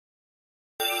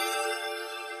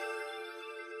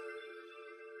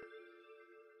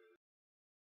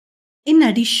In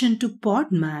addition to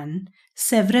Podman,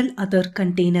 several other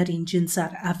container engines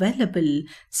are available,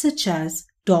 such as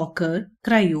Docker,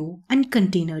 CRYO, and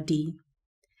Containerd.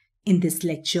 In this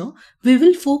lecture, we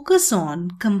will focus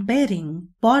on comparing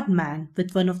Podman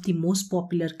with one of the most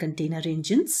popular container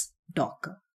engines,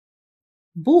 Docker.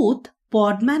 Both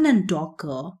Podman and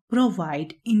Docker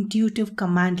provide intuitive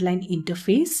command line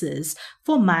interfaces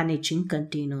for managing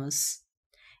containers.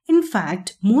 In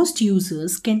fact, most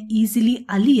users can easily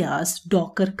alias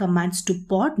Docker commands to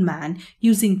Podman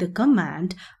using the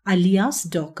command alias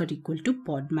docker equal to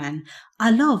Podman,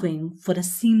 allowing for a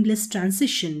seamless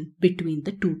transition between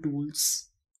the two tools.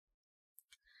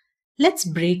 Let's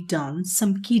break down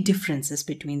some key differences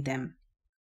between them.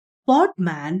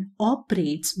 Podman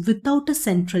operates without a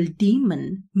central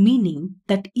daemon, meaning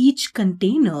that each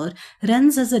container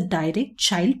runs as a direct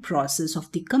child process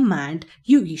of the command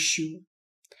you issue.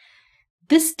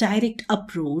 This direct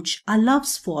approach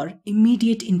allows for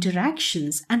immediate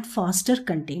interactions and faster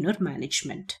container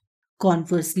management.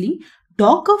 Conversely,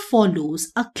 Docker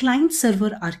follows a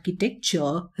client-server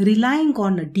architecture relying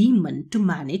on a daemon to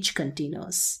manage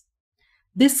containers.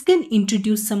 This can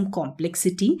introduce some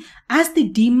complexity as the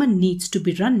daemon needs to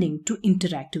be running to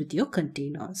interact with your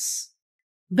containers.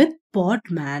 With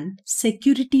Podman,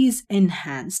 security is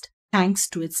enhanced thanks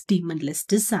to its daemonless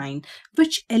design,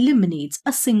 which eliminates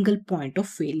a single point of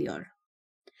failure.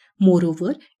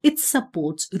 Moreover, it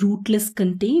supports rootless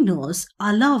containers,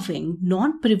 allowing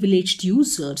non-privileged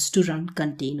users to run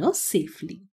containers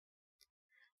safely.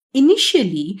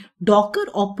 Initially, Docker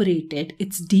operated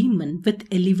its daemon with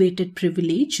elevated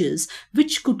privileges,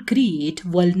 which could create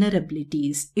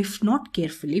vulnerabilities if not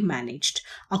carefully managed.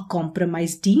 A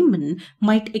compromised daemon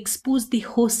might expose the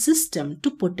host system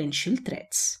to potential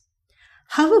threats.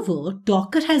 However,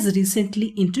 Docker has recently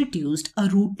introduced a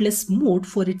rootless mode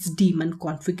for its daemon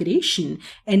configuration,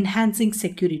 enhancing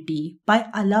security by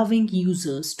allowing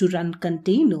users to run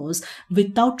containers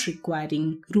without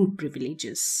requiring root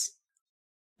privileges.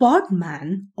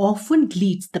 Podman often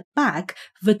leads the pack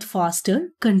with faster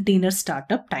container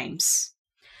startup times.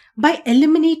 By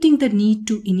eliminating the need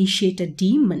to initiate a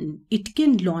daemon, it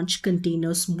can launch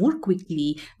containers more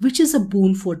quickly, which is a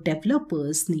boon for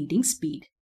developers needing speed.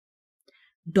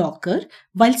 Docker,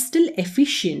 while still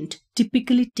efficient,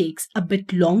 typically takes a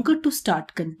bit longer to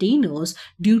start containers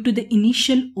due to the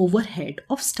initial overhead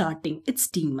of starting its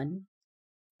daemon.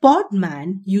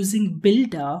 Podman using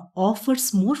Builder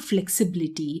offers more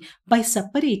flexibility by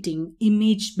separating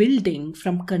image building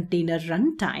from container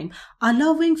runtime,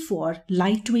 allowing for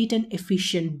lightweight and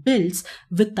efficient builds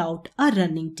without a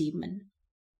running daemon.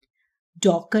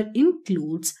 Docker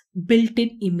includes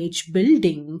built-in image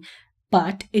building,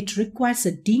 but it requires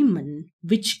a daemon,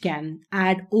 which can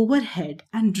add overhead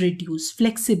and reduce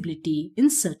flexibility in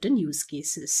certain use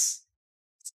cases.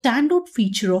 Standout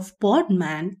feature of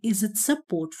Podman is its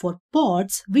support for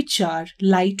pods, which are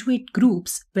lightweight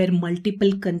groups where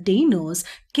multiple containers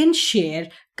can share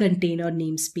container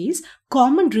namespace,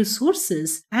 common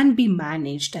resources, and be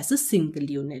managed as a single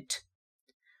unit.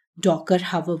 Docker,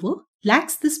 however,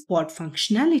 lacks this pod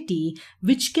functionality,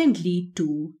 which can lead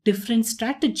to different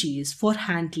strategies for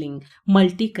handling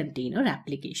multi-container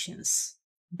applications.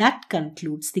 That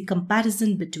concludes the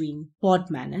comparison between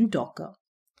Podman and Docker.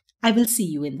 I will see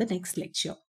you in the next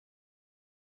lecture.